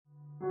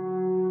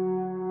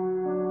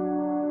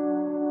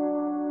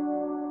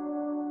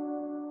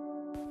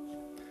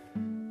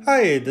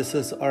Hi, this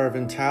is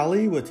Arvind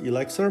Talley with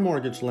Elixir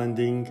Mortgage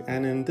Lending,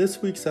 and in this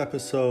week's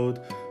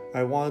episode,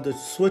 I wanted to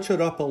switch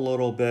it up a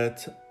little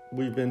bit.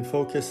 We've been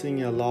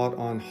focusing a lot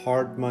on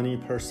hard money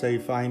per se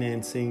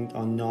financing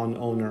on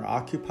non-owner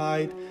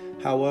occupied.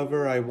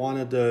 However, I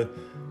wanted to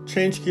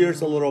change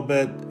gears a little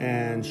bit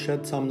and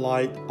shed some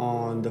light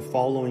on the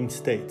following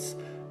states: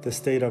 the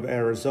state of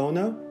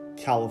Arizona,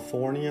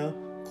 California,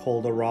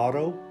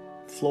 Colorado,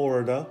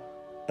 Florida,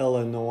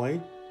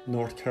 Illinois,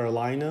 North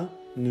Carolina,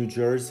 New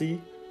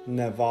Jersey,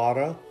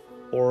 Nevada,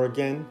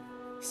 Oregon,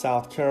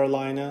 South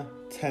Carolina,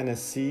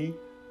 Tennessee,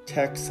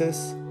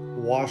 Texas,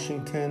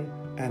 Washington,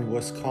 and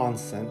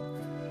Wisconsin.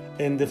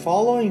 In the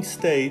following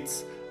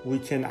states, we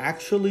can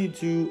actually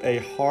do a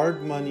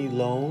hard money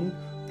loan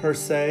per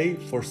se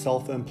for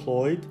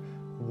self-employed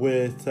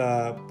with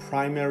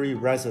primary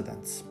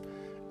residence.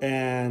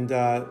 And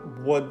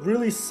what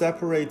really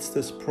separates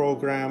this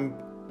program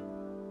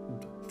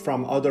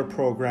from other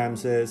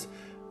programs is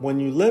when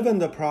you live in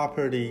the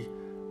property,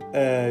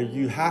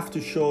 you have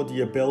to show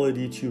the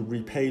ability to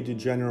repay to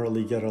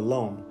generally get a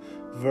loan,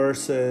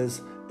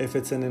 versus if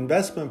it's an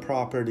investment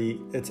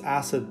property, it's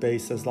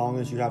asset-based. As long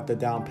as you have the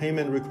down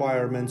payment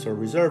requirements or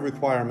reserve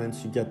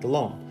requirements, you get the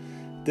loan.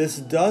 This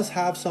does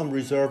have some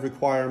reserve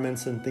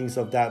requirements and things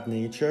of that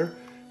nature.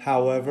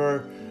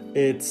 However,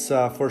 it's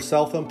for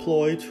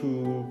self-employed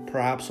who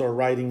perhaps are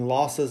writing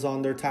losses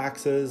on their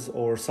taxes,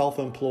 or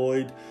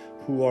self-employed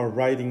who are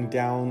writing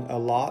down a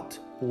lot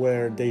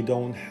where they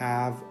don't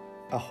have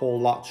a whole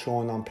lot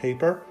shown on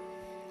paper.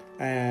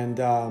 And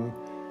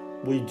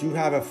we do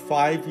have a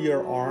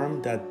 5-year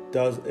arm that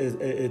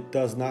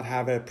does not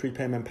have a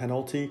prepayment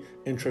penalty,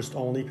 interest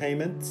only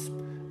payments.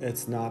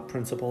 It's not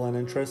principal and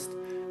interest.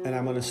 And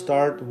I'm going to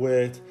start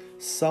with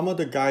some of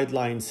the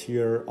guidelines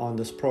here on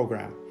this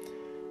program.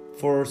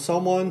 For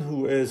someone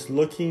who is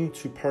looking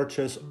to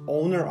purchase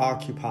owner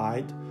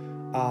occupied,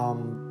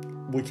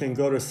 we can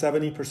go to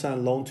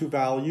 70% loan to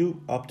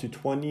value up to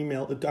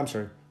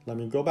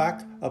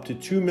up to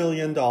 $2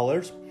 million,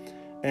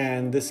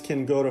 and this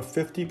can go to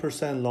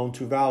 50% loan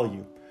to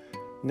value.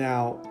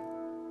 Now,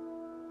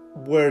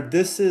 where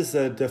this is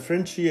a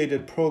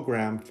differentiated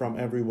program from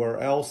everywhere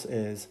else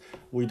is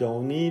we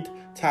don't need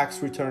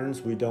tax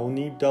returns, we don't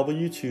need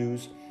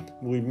W-2s,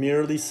 we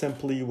merely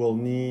simply will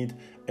need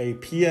a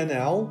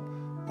P&L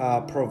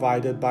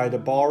provided by the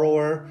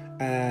borrower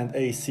and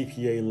a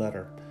CPA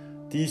letter.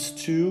 These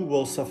two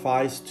will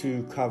suffice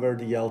to cover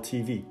the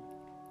LTV.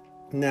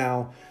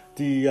 Now,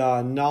 the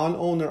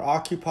non-owner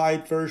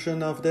occupied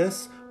version of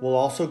this will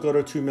also go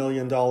to $2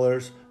 million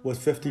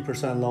with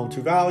 50% loan to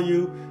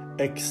value,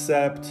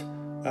 except,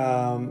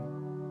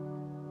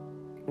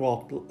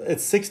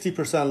 it's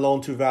 60%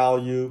 loan to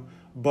value,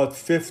 but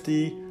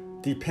 50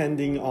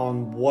 depending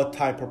on what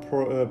type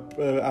of,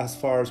 as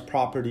far as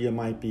property it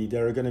might be.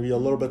 They're going to be a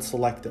little bit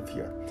selective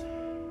here.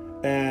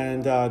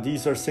 And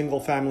these are single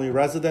family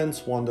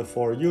residents, 1 to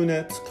 4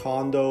 units,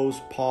 condos,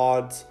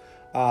 pods,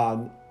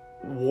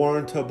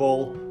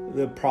 warrantable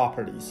the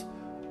properties.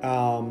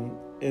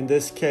 In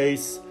this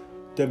case,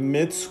 the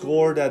mid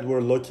score that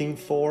we're looking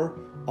for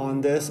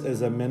on this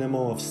is a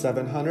minimum of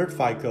 700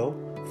 FICO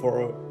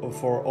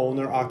for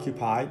owner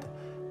occupied.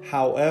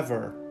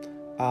 However,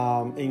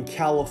 in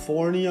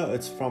California,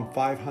 it's from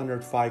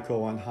 500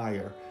 FICO and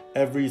higher.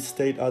 Every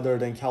state other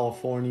than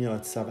California,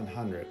 it's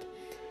 700.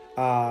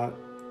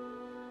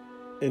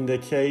 In the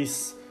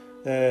case,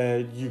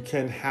 you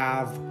can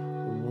have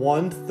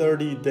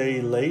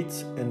 130-day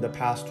late in the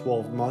past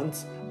 12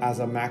 months as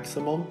a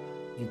maximum.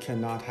 You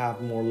cannot have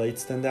more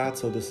lates than that,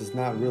 so this is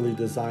not really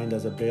designed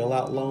as a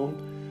bailout loan.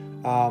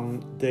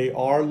 They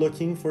are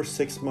looking for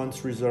 6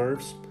 months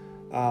reserves,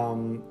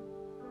 and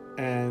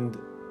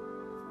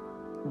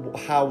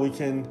how we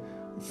can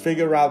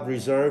figure out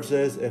reserves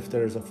is if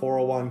there's a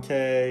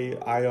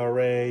 401k,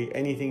 IRA,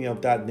 anything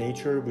of that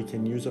nature, we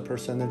can use a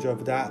percentage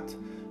of that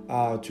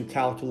to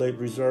calculate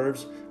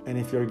reserves. And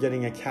if you're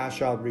getting a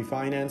cash out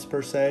refinance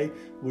per se,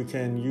 we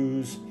can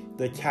use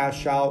the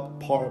cash out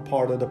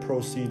part of the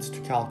proceeds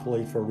to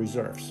calculate for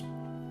reserves.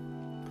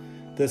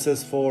 This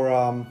is for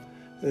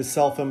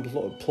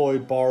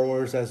self-employed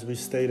borrowers, as we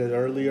stated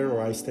earlier,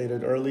 or I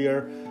stated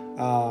earlier.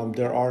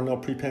 There are no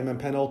prepayment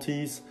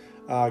penalties.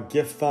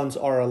 Gift funds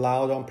are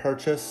allowed on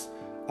purchase,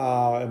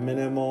 a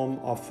minimum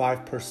of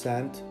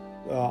 5%,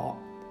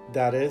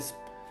 that is.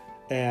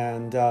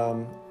 And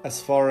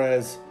as far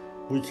as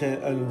we can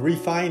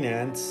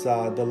refinance,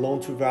 the loan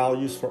to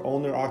values for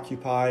owner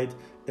occupied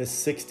is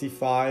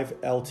 65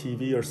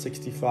 LTV, or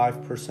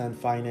 65%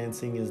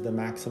 financing is the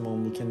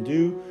maximum we can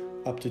do,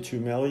 up to $2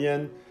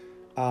 million.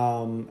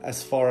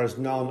 As far as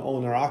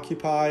non-owner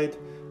occupied,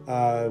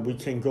 we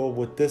can go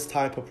with this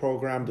type of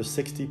program to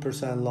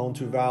 60% loan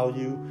to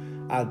value.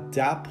 At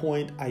that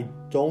point, I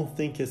don't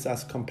think it's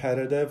as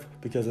competitive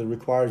because it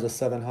requires a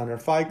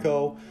 700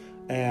 FICO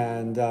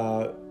and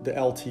the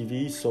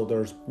LTV, so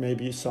there's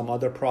maybe some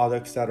other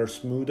products that are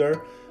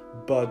smoother.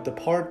 But the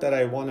part that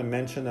I want to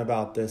mention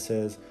about this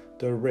is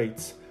the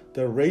rates.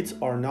 The rates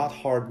are not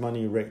hard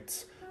money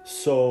rates.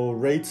 So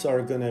rates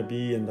are going to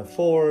be in the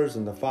 4s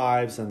and the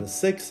 5s and the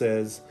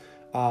 6s,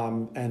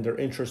 and they're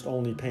interest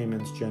only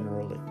payments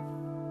generally.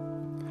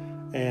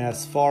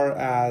 As far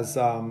as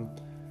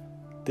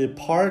the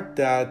part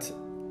that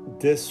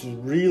this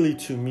really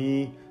to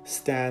me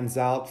stands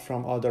out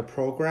from other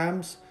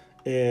programs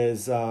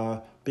is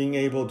being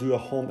able to do a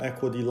home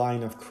equity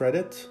line of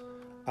credit.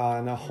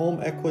 On a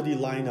home equity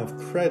line of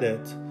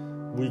credit,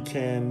 we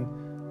can,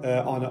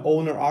 on an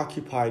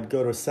owner-occupied,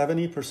 go to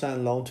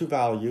 70% loan to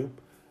value,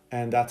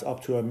 and that's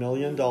up to $1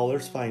 million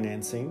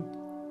financing.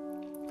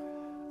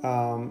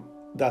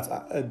 That's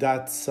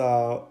as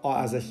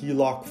a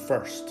HELOC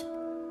first.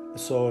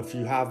 So if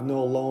you have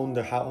no loan,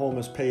 the home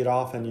is paid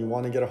off, and you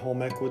want to get a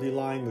home equity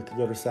line, we could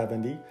go to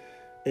 70.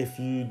 If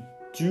you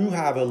do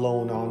have a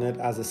loan on it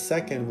as a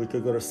second, we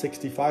could go to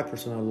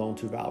 65% of loan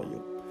to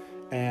value.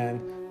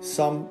 And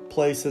some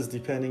places,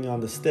 depending on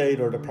the state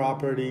or the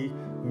property,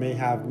 may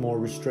have more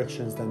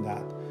restrictions than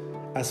that.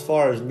 As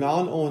far as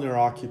non-owner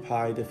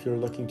occupied, if you're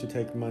looking to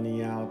take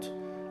money out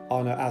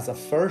as a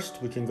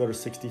first, we can go to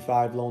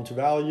 65 loan to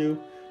value.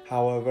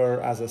 However,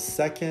 as a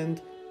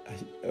second,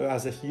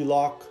 as a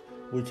HELOC,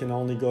 we can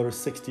only go to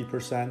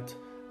 60%,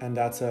 and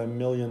that's $1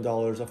 million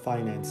of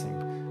financing.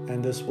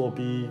 And this will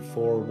be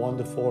for 1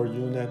 to 4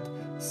 unit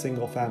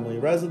single family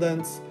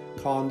residence,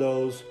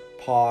 condos,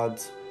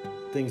 pods,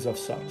 things of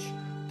such.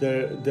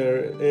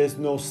 There is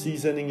no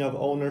seasoning of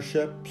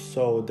ownership,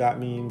 so that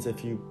means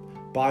if you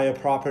buy a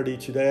property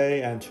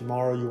today and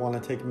tomorrow you want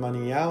to take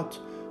money out,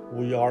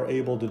 we are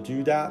able to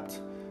do that.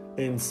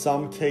 In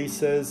some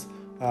cases,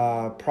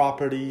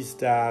 properties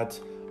that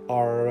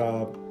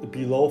are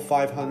below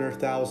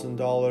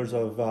 $500,000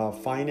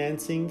 of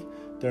financing,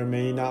 there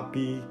may not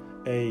be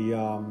a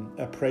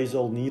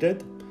appraisal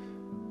needed.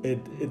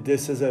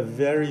 This is a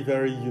very,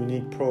 very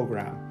unique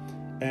program.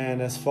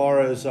 And as far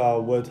as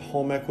with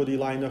home equity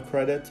line of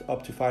credit,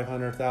 up to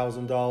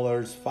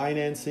 $500,000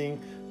 financing,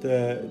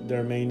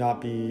 there may not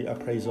be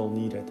appraisal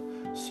needed.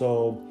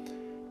 So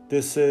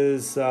this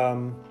is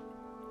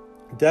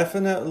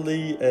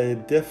definitely a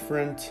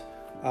different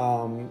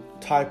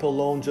type of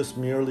loan, just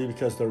merely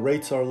because the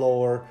rates are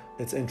lower,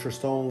 it's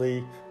interest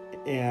only,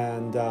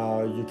 and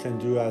you can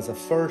do as a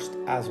first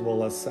as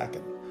well as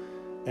second.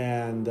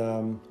 And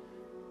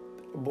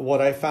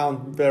what I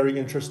found very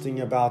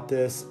interesting about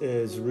this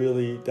is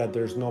really that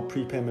there's no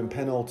prepayment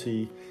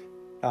penalty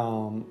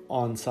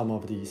on some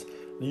of these.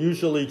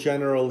 Usually,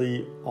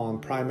 generally on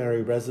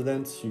primary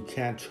residence, you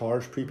can't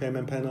charge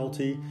prepayment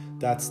penalty.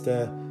 That's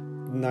the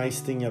nice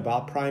thing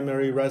about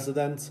primary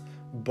residence.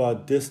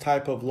 But this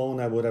type of loan,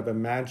 I would have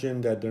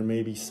imagined that there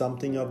may be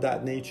something of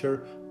that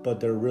nature, but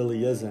there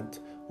really isn't,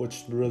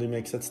 which really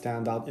makes it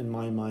stand out in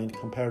my mind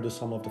compared to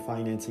some of the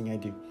financing I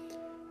do.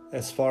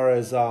 As far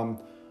as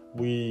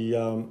we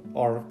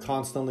are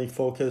constantly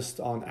focused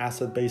on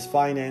asset-based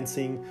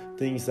financing,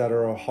 things that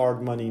are of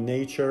hard money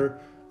nature.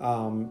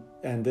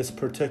 And this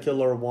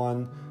particular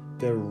one,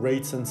 the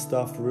rates and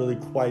stuff really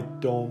quite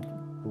don't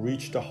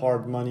reach the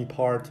hard money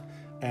part.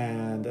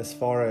 And as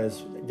far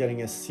as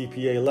getting a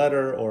CPA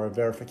letter or a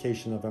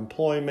verification of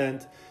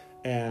employment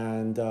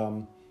and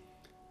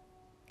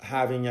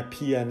having a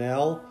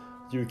P&L,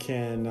 you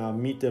can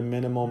meet the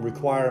minimum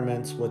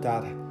requirements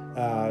without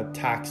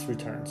tax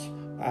returns.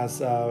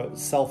 As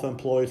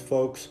self-employed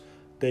folks,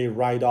 they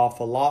write off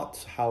a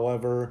lot.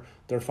 However,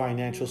 their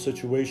financial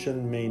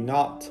situation may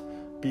not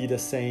be the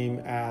same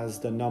as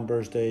the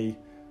numbers they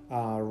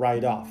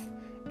write off.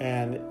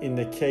 And in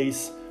the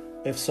case,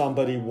 if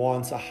somebody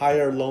wants a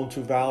higher loan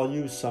to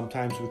value,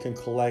 sometimes we can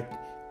collect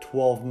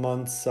 12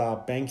 months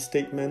bank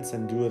statements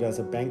and do it as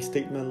a bank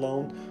statement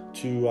loan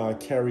to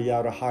carry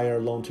out a higher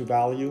loan to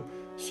value.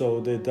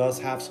 So it does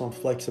have some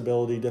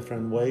flexibility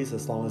different ways,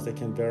 as long as they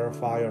can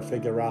verify or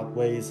figure out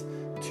ways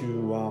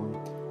to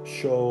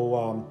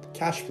show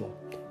cash flow.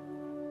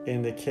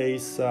 In the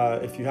case,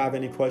 if you have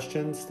any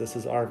questions, this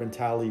is Arvin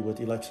Talley with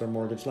Elixir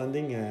Mortgage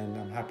Lending, and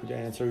I'm happy to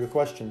answer your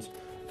questions.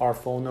 Our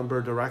phone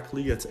number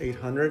directly, it's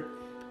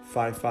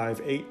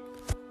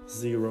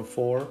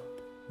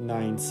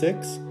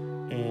 800-558-0496.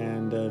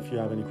 And if you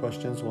have any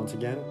questions, once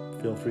again,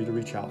 feel free to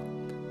reach out.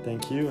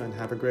 Thank you and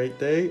have a great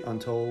day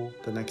until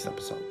the next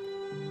episode.